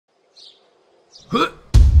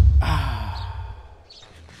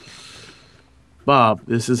Bob,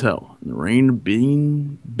 this is hell. The rain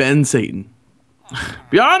being Ben Satan.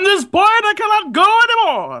 Beyond this point, I cannot go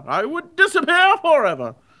anymore. I would disappear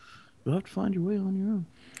forever. You'll have to find your way on your own.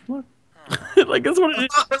 What? Like that's what it is.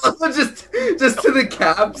 just to the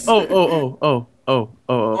caps. Oh.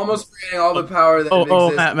 Almost creating all the power that Oh,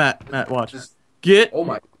 exists. Matt, watch. Just, Get. oh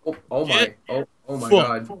my Fuck.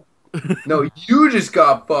 god. No, you just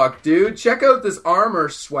got fucked, dude. Check out this armor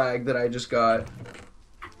swag that I just got.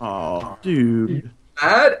 Oh, dude.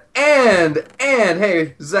 Mad? And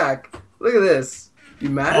hey, Zach, look at this. You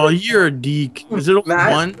mad? Oh, you're a deek. Is it only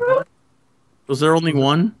Mad? one? Was there only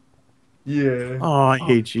one? Yeah. Oh, I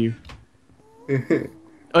hate you.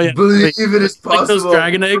 Oh yeah. Believe it is Like those possible.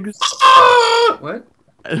 dragon eggs. What?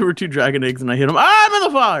 There were 2 dragon eggs, and I hit them. Ah, I'm in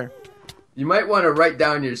the fire. You might want to write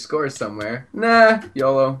down your score somewhere. Nah,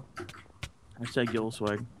 YOLO. Hashtag yellow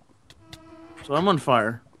swag. So I'm on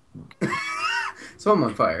fire. So I'm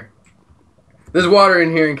on fire. There's water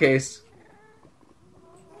in here in case.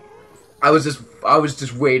 I was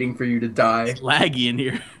just waiting for you to die. It's laggy in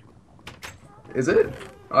here. Is it?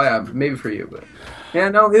 Oh yeah, maybe for you, but yeah,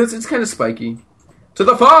 no, it's kind of spiky. To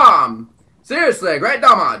the farm! Seriously, great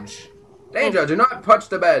damage! Danger, do not touch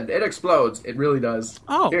the bed. It explodes. It really does.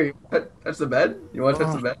 Oh. Here, you touch the bed? You want to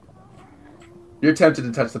touch the bed? You're tempted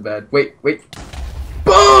to touch the bed. Wait.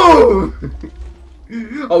 Boom!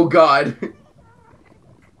 Oh god.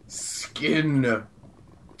 Skin.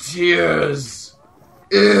 Tears.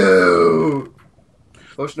 Ew.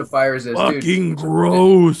 Potion of fire resist, dude. Fucking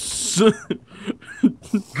gross.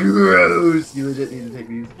 Gross. You legit need to take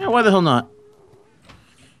these. Yeah, why the hell not?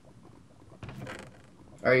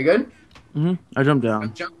 Are you good? I jumped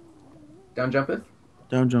down. Jump. Down jumpeth?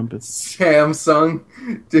 Down jump it. Samsung.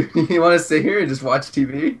 Dude, you want to sit here and just watch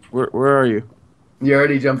TV? Where are you? You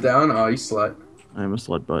already jumped down? Oh, you slut. I am a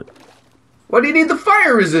slut butt. What do you need the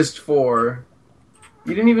fire resist for?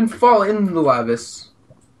 You didn't even fall in the lavis.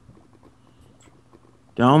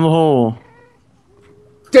 Down the hole.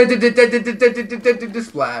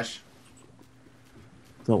 Splash.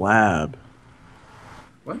 The lab.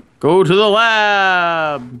 What? Go to the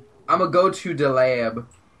lab. I'ma go to the lab.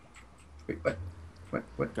 Wait,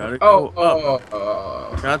 what? Gotta go up.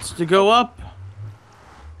 Oh. Gots to go up.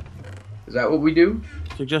 Is that what we do?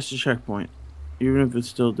 Suggest a checkpoint. Even if it's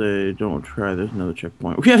still day, don't try. There's another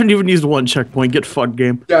checkpoint. We haven't even used one checkpoint. Get fucked,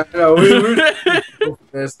 game. Yeah, no, we're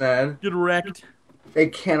this, man. Get wrecked. They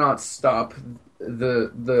cannot stop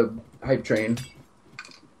the hype train.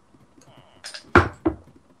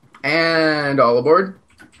 And all aboard.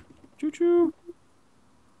 Choo choo.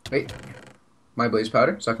 Wait. My blaze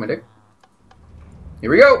powder. Suck my dick. Here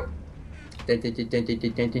we go. I'm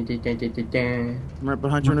right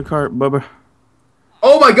behind you in the cart, Bubba.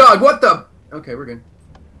 Oh my god, what the? Okay, we're good.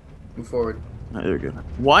 Move forward. Right, there we go.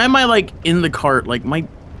 Why am I like in the cart? Like I'm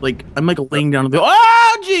like laying down on the.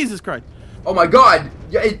 Oh Jesus Christ! Oh my god!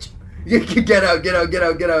 Yeah, get out!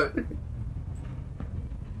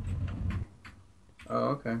 Oh,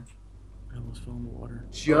 okay. I almost fell in the water.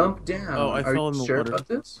 Jump down. Oh, I fell in the sure water. about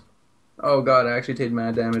this? Oh god, I actually take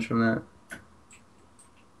mad damage from that.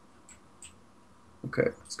 Okay,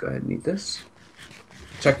 let's go ahead and eat this.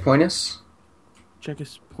 Checkpoint us. Check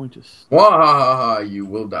his pointus. Wahahaha, you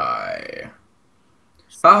will die.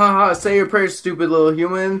 Ha ha ha, say your prayers, stupid little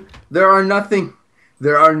human. There are nothing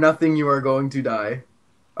you are going to die.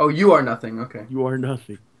 Oh, you are nothing, okay. You are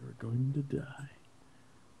nothing. You're going to die.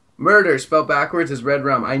 Murder, spelled backwards, is red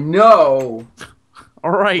rum. I know!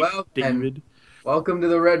 Alright, Well, David. Welcome to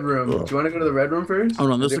the red room. Do you want to go to the red room first?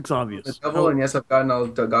 Hold on, this looks obvious. Devil, and yes, I've gotten all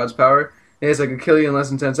God's power. Yes, I could kill you in less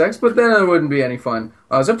than 10 seconds, but then it wouldn't be any fun.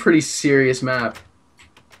 Oh, it's a pretty serious map.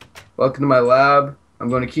 Welcome to my lab. I'm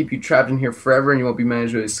going to keep you trapped in here forever, and you won't be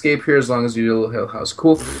managed to escape here as long as you do a little hill house.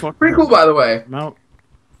 Cool. Fuck. Pretty cool, by the way. Mount.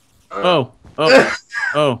 Oh.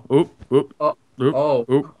 Oop.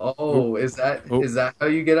 Is that how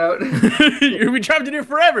you get out? You're gonna be trapped in here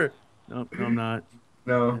forever. No, I'm not.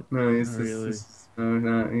 No, it's Not really.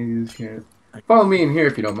 no, you just can't. Follow me in here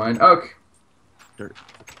if you don't mind. Okay. Dirt.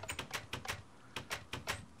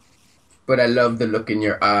 But I love the look in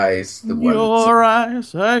your eyes. The one Your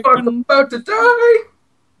eyes, I I'm can... about to die.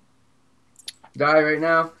 Die right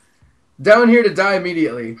now. Down here to die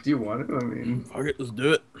immediately. Do you want it? I mean, Fuck it, let's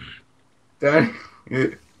do it. down.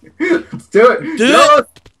 Let's do it. Do it.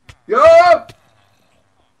 Yo.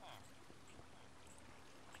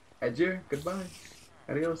 Edger, goodbye.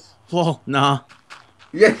 Adios. Whoa, nah.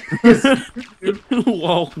 Yes.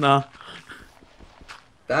 Whoa, nah.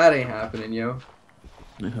 That ain't happening, yo.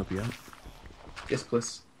 Can I help you out? Yes,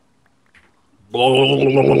 please.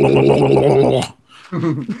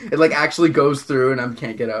 It like actually goes through, and I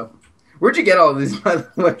can't get up. Where'd you get all of these, by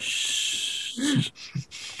the way? Shh.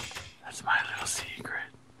 That's my little secret.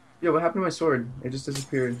 Yo, what happened to my sword? It just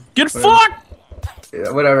disappeared. Get Whatever. fucked!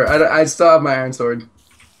 Yeah, whatever. I still have my iron sword.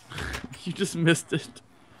 You just missed it.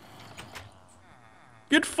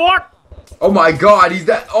 Get fucked! Oh my god, he's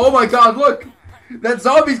that. Oh my god, look! That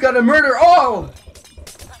zombie's gonna murder all!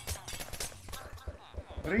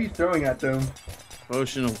 What are you throwing at them?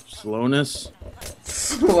 Potion of slowness.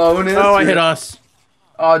 Slowness? Oh, I hit us.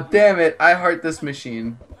 Oh, damn it. I heart this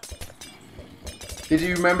machine. Did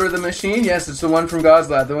you remember the machine? Yes, it's the one from God's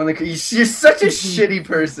Lab. The one that... You're such a shitty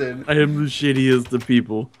person. I am the shittiest of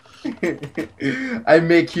people. I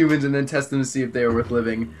make humans and then test them to see if they are worth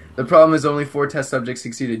living. The problem is only 4 test subjects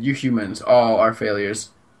succeeded. You humans all are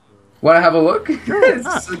failures. Want to have a look?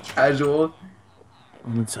 It's so casual.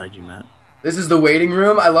 I'm inside you, Matt. This is the waiting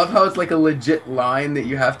room. I love how it's like a legit line that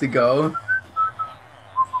you have to go.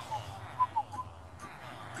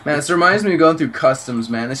 Man, this reminds me of going through customs,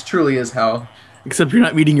 man. This truly is hell. Except you're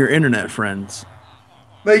not meeting your internet friends.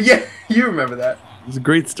 But yeah, you remember that. It's a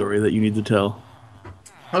great story that you need to tell.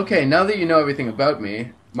 Okay, now that you know everything about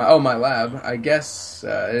me, my lab, I guess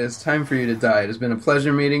it is time for you to die. It has been a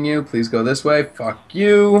pleasure meeting you. Please go this way. Fuck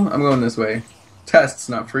you. I'm going this way. Tests,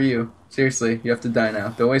 not for you. Seriously, you have to die now.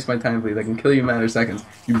 Don't waste my time, please. I can kill you in a matter of seconds.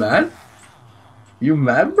 You mad? You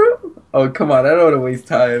mad, bro? Oh, come on. I don't want to waste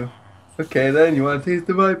time. Okay, then. You want to taste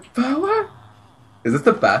of my power? Is this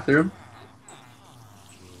the bathroom?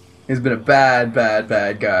 He's been a bad, bad,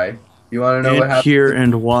 bad guy. You want to know what happened? Here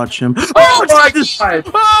and watch him. Oh my god!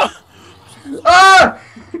 Ah! Ah!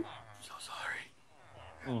 So sorry.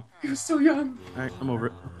 Oh. You're so young. Alright, I'm over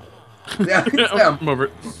it. Yeah, yeah. I'm over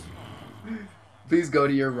it. Please go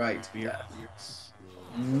to your right. Yeah.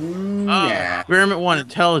 Yeah. Experiment 1,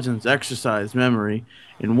 intelligence, exercise, memory.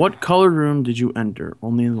 In what colored room did you enter?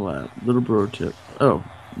 Only in the lab. Little bro tip. Oh,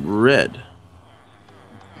 red.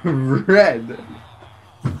 Red.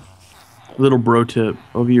 Little bro tip.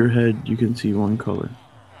 Over your head, you can see one color.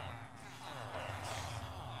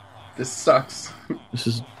 This sucks. This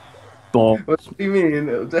is ball. What do you mean?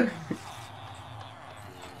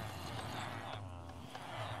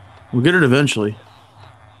 We'll get it eventually.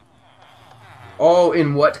 Oh,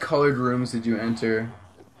 in what colored rooms did you enter?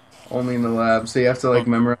 Only in the lab. So you have to like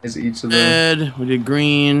memorize each of them. Red. We did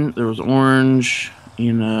green. There was orange.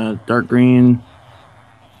 Dark green.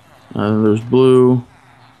 There's blue.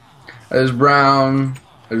 There's brown.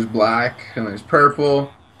 There's black. And there's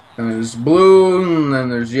purple. And there's blue. And then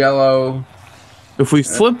there's yellow. If we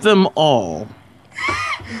flip them all,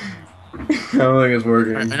 I don't think it's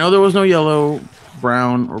working. I know there was no yellow,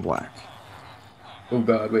 brown, or black. Oh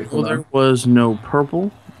god, wait, hold There on. was no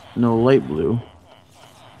purple, no light blue.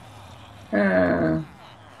 1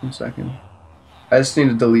 second. I just need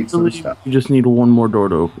to delete some stuff. You just need one more door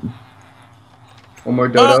to open. One more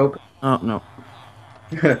door to open. Oh, no.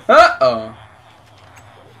 Uh-oh.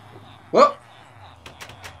 Whoop.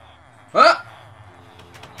 Ah!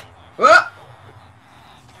 Ah!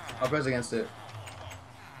 I'll press against it.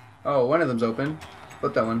 Oh, one of them's open.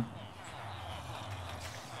 Flip that one.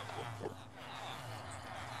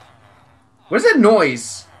 What is that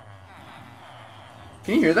noise?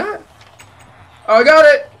 Can you hear that? Oh, I got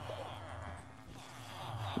it!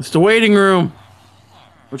 It's the waiting room.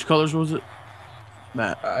 Which colors was it?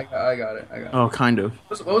 Matt. I got it. Oh, kind of.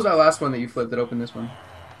 What was that last one that you flipped that opened this one?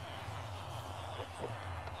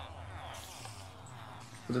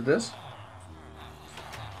 Was it this?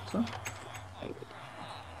 So?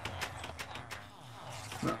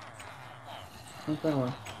 No. Not that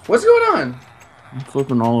one. What's going on? I'm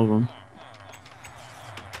flipping all of them.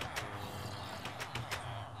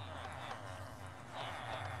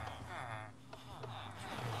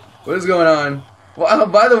 What is going on? Well,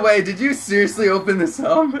 by the way, did you seriously open this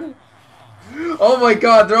up? Oh my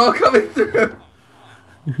god, they're all coming through!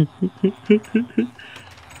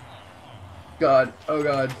 God, oh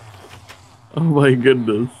god. Oh my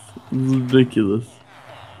goodness. This is ridiculous.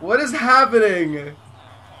 What is happening?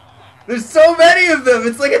 There's so many of them!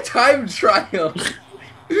 It's like a time trial!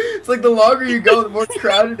 It's like the longer you go, the more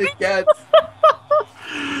crowded it gets.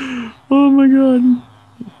 Oh my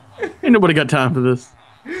god. Ain't nobody got time for this.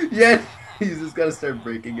 Yeah, he's just gotta start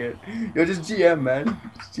breaking it. Yo, just GM, man.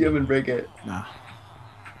 Just GM and break it. Nah.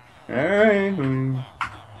 Alright.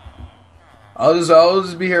 I'll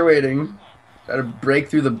just be here waiting. Gotta break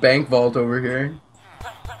through the bank vault over here.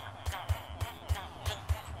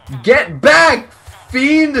 Get back,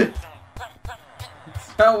 fiend!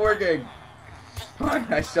 It's not working. Fine,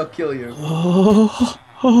 I shall kill you. Oh,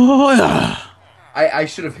 yeah. I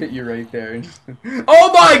should have hit you right there.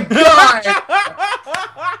 Oh my god!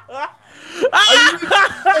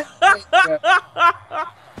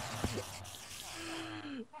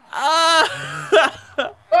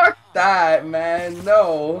 Fuck that, man.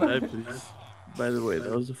 No. Please. By the way,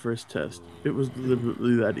 that was the first test. It was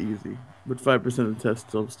literally that easy. But 5% of the test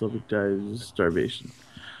still dies of starvation.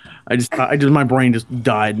 My brain just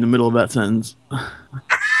died in the middle of that sentence.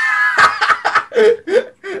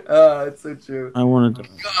 Oh, it's so true. I wanted to.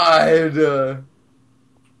 God.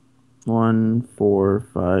 1, 4,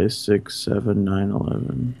 5, 6, 7, 9,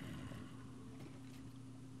 11.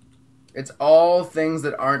 It's all things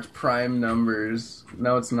that aren't prime numbers.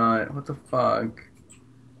 No, it's not. What the fuck?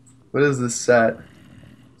 What is this set?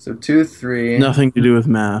 So 2, 3. Nothing to do with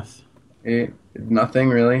math. 8. Nothing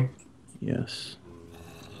really. Yes.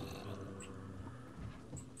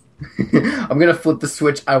 I'm gonna flip the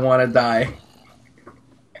switch. I want to die.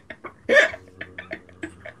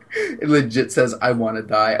 It legit says I want to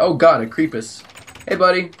die. Oh god, a creepus. Hey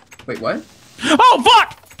buddy. Wait, what? Oh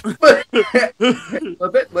fuck! Flip it.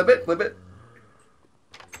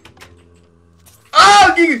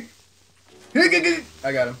 Oh!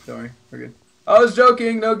 I got him. Don't worry. We're good. I was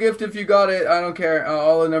joking. No gift if you got it. I don't care.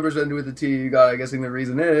 All the numbers end with a T. You got it. I'm guessing the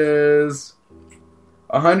reason is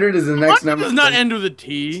 100 is the next number. Does not end with a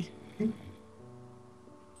T.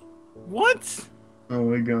 What? Oh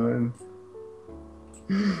my god.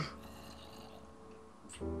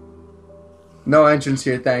 No entrance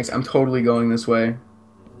here, thanks. I'm totally going this way.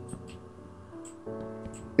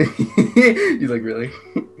 He's like, really?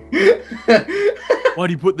 Why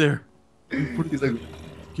do you put there? He's like,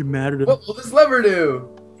 Get mad at him. what will this lever do?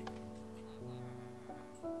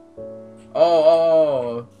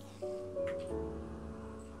 Oh,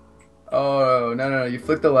 no. You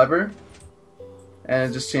flick the lever, and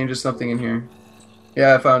it just changes something in here.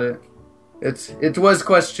 Yeah, I found it. It was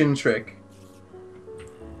question trick.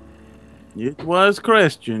 It was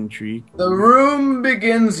question trick. The room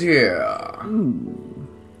begins here. Ooh.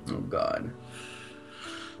 Oh god.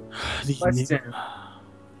 The Question.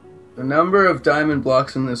 The number of diamond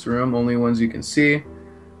blocks in this room, only ones you can see.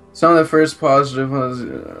 Some of the first positive was,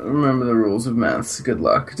 remember the rules of maths. Good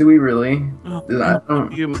luck. Do we really?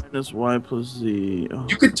 U minus y plus z. Oh.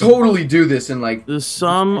 You could totally do this in like... The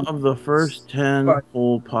sum of the first 10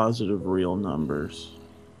 whole positive real numbers.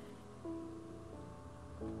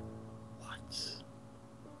 What? Is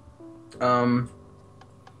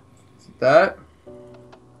it that?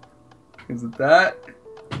 Is it that?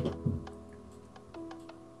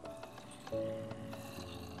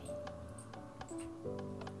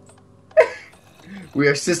 We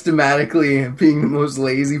are systematically being the most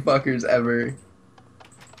lazy fuckers ever.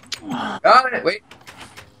 Got it. Wait.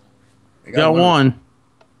 I Got one.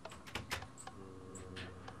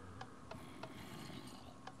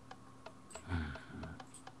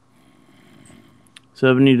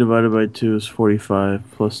 $70 divided by 2 is 45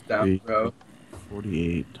 plus down, 3. bro.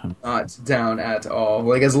 48 times. Not down at all.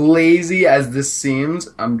 Like, as lazy as this seems,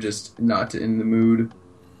 I'm just not in the mood.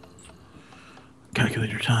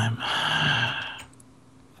 Calculator time.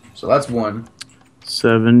 So that's 1.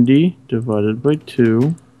 70 divided by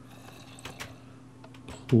 2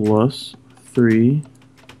 plus 3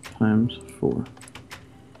 times 4.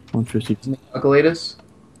 150. Can you calculate us?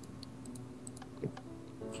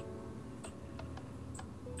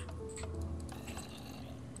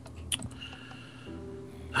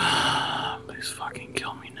 Please fucking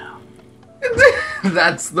kill me now.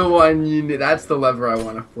 That's the one you need. That's the lever I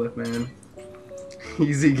want to flip, man.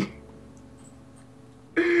 Easy.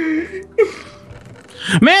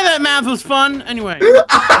 Man, that math was fun. Anyway.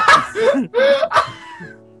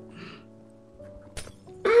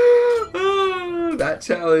 That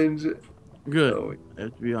challenge. Good. Oh, I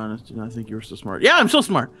have to be honest, and I think you were so smart. Yeah, I'm so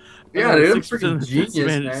smart. yeah, dude. I'm 6% freaking of the genius,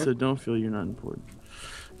 advantage, man. so don't feel you're not important.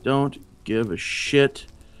 Don't give a shit.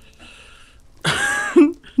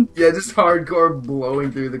 Yeah, just hardcore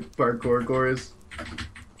blowing through the parkour chorus.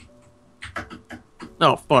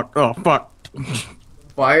 Oh, fuck. Oh, fuck.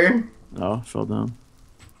 Fire? Oh, I fell down.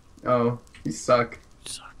 Oh, you suck.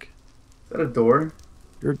 You suck. Is that a door?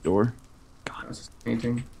 You're a door. I was just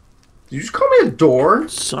painting. Did you just call me a door?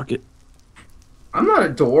 Suck it. I'm not a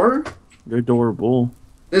door. You're adorable.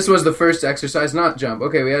 This was the first exercise, not jump.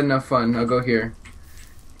 Okay, we had enough fun. I'll go here.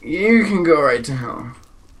 You can go right to hell.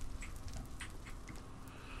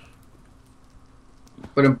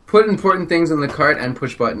 But put important things in the cart and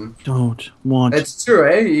push button. Don't want. It's true,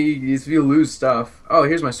 eh? If you lose stuff. Oh,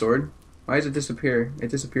 here's my sword. Why does it disappear? It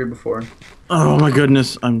disappeared before. Oh my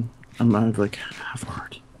goodness. I'm like half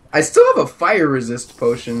heart. I still have a fire resist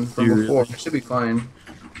potion from You before. really? It should be fine.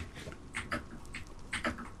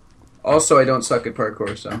 Also, I don't suck at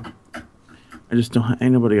parkour, so. I just don't.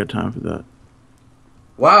 Ain't nobody got time for that.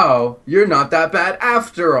 Wow, you're not that bad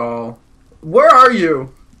after all. Where are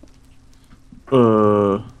you?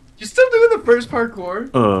 You still doing the first parkour?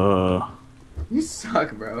 You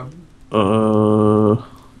suck, bro.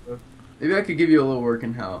 Maybe I could give you a little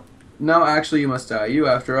working help. No, actually, you must die. You,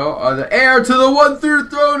 after all, are the heir to the one-third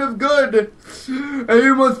throne of good. And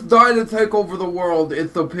you must die to take over the world.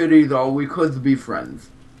 It's a pity, though. We could be friends.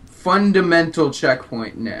 Fundamental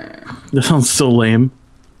checkpoint. Nah. That sounds so lame.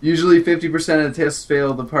 Usually 50% of the tests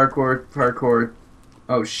fail the parkour.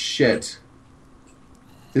 Oh, shit.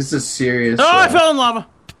 This is serious. Oh, I fell in lava.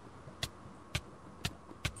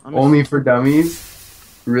 Only for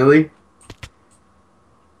dummies? Really?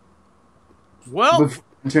 Well, before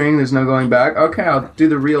entering, there's no going back. Okay, I'll do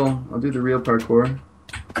the real parkour.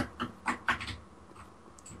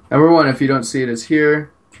 Number one, if you don't see it, is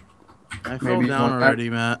here. I fell down already,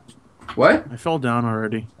 Matt. What? I fell down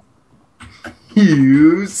already.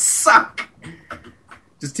 You suck.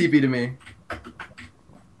 Just TP to me.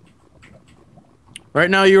 Right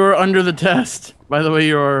now, you are under the test. By the way,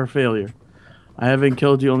 you are a failure. I haven't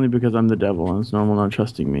killed you only because I'm the devil and it's normal not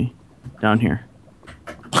trusting me. Down here.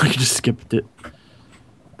 I just skipped it.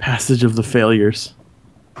 Passage of the failures.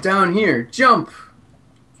 Down here. Jump.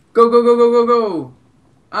 Go, go, go, go, go, go.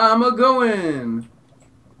 I'm a-going.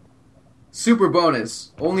 Super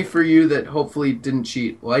bonus. Only for you that hopefully didn't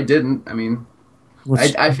cheat. Well, I didn't. I mean...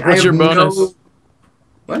 What's I your bonus? No...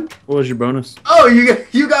 What? What was your bonus? Oh,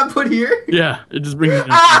 you got put here? Yeah, it just brings you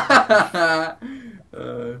down.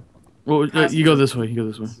 Well, you go this way. You go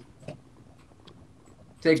this way.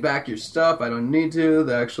 Take back your stuff. I don't need to.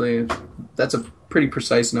 That's a pretty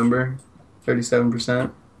precise number.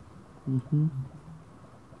 37%. Mm-hmm.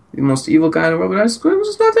 The most evil guy in the world, but it's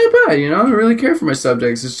just not that bad, you know? I really care for my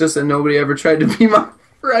subjects. It's just that nobody ever tried to be my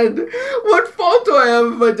friend. What fault do I have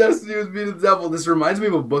if my destiny was being the devil? This reminds me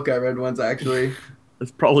of a book I read once, actually.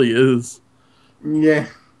 It probably is. Yeah.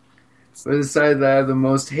 So I decided that I have the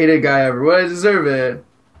most hated guy ever. Well, I deserve it.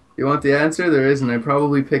 You want the answer? There isn't. I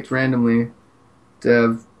probably picked randomly to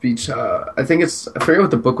have beach. I forget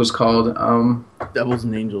what the book was called. Devils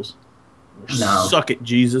and Angels. No. Suck it,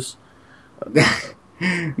 Jesus.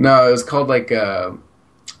 No, it was called like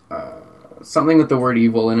something with the word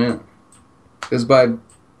evil in it. It was by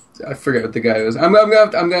I forget what the guy was. I'm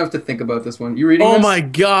gonna have to think about this one. You reading? Oh this? my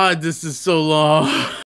God, this is so long.